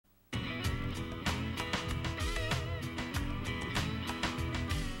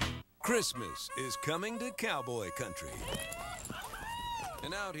Christmas is coming to cowboy country.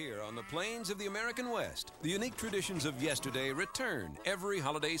 And out here on the plains of the American West, the unique traditions of yesterday return every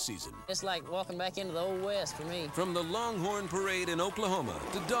holiday season. It's like walking back into the Old West for me. From the Longhorn Parade in Oklahoma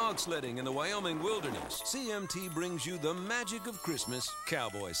to dog sledding in the Wyoming wilderness, CMT brings you the magic of Christmas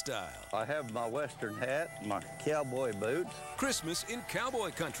cowboy style. I have my Western hat, my cowboy boots. Christmas in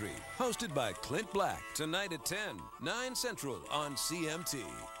Cowboy Country, hosted by Clint Black, tonight at 10, 9 Central on CMT.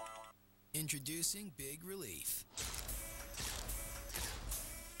 Introducing Big Relief.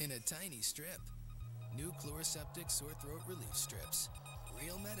 In a tiny strip, new Chloraseptic sore throat relief strips.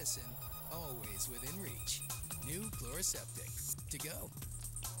 Real medicine, always within reach. New Chloraseptic, to go.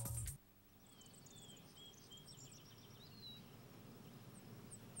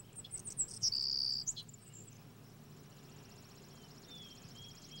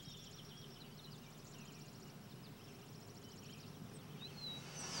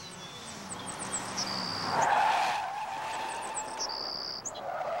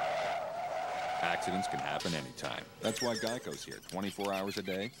 Accidents can happen anytime. That's why Geico's here 24 hours a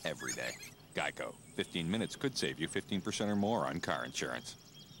day, every day. Geico. 15 minutes could save you 15% or more on car insurance.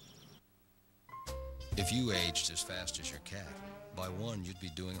 If you aged as fast as your cat, by 1, you'd be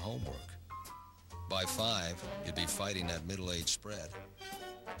doing homework. By 5, you'd be fighting that middle-age spread.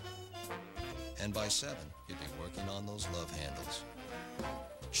 And by 7, you'd be working on those love handles.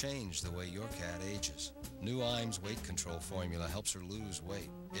 Change the way your cat ages. New IMS weight control formula helps her lose weight.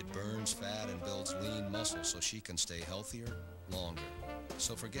 It burns fat and builds lean muscle so she can stay healthier longer.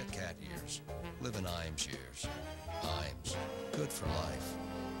 So forget cat years. Live in IMS years. IMS. Good for life.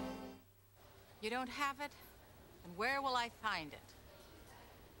 You don't have it? And where will I find it?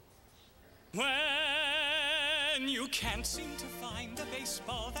 When you can't seem to find a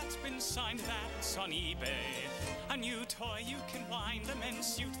baseball that's been signed, that's on eBay. A new toy you can wind, a men's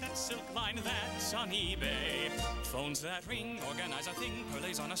suit that's silk-lined, that's on eBay. Phones that ring, organize a thing,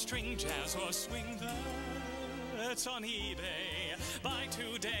 relays on a string, jazz or swing, that's on eBay. Buy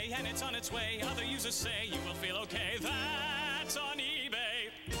today and it's on its way. Other users say you will feel okay, that's on eBay.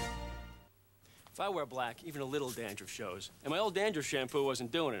 If I wear black, even a little dandruff shows. And my old dandruff shampoo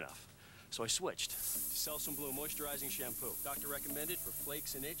wasn't doing enough. So I switched to Selsun Blue Moisturizing Shampoo. Doctor recommended for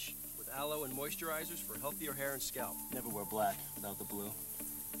flakes and itch with aloe and moisturizers for healthier hair and scalp. Never wear black without the blue.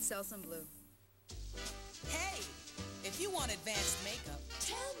 Selsun Blue. Hey, if you want advanced makeup,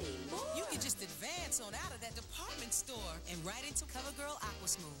 tell me more. You can just advance on out of that department store and right into CoverGirl Aqua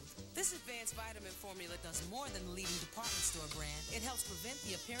Smooth. This advanced vitamin formula does more than the leading department store brand. It helps prevent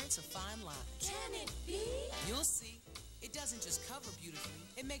the appearance of fine lines. Can it be? You'll see. It doesn't just cover beautifully,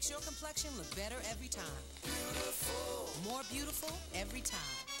 it makes your complexion look better every time. Beautiful. More beautiful every time.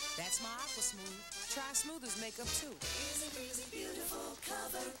 That's my Aqua Smooth. Try Smoothers makeup too. Easy breezy, beautiful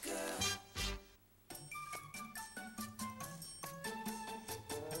CoverGirl.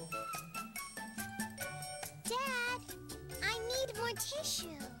 Dad, I need more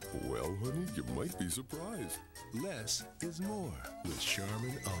tissue. Well, honey, you might be surprised. Less is more with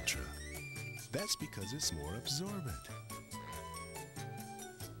Charmin Ultra. That's because it's more absorbent.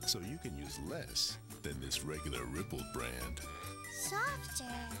 So you can use less than this regular Rippled brand. Softer.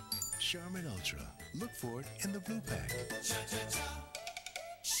 Charmin Ultra. Look for it in the blue pack.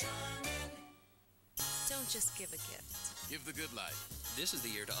 Charmin. Don't just give a gift. Give the good life. This is the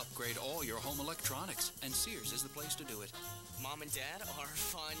year to upgrade all your home electronics, and Sears is the place to do it. Mom and Dad are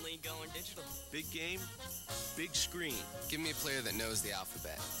finally going digital. Big game, big screen. Give me a player that knows the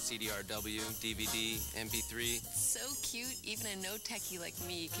alphabet. CDRW, DVD, MP3. So cute, even a no-techie like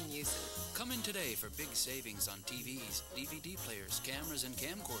me can use it. Come in today for big savings on TVs, DVD players, cameras, and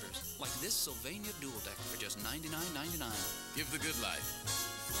camcorders. Like this Sylvania Dual Deck for just $99.99. Give the good life.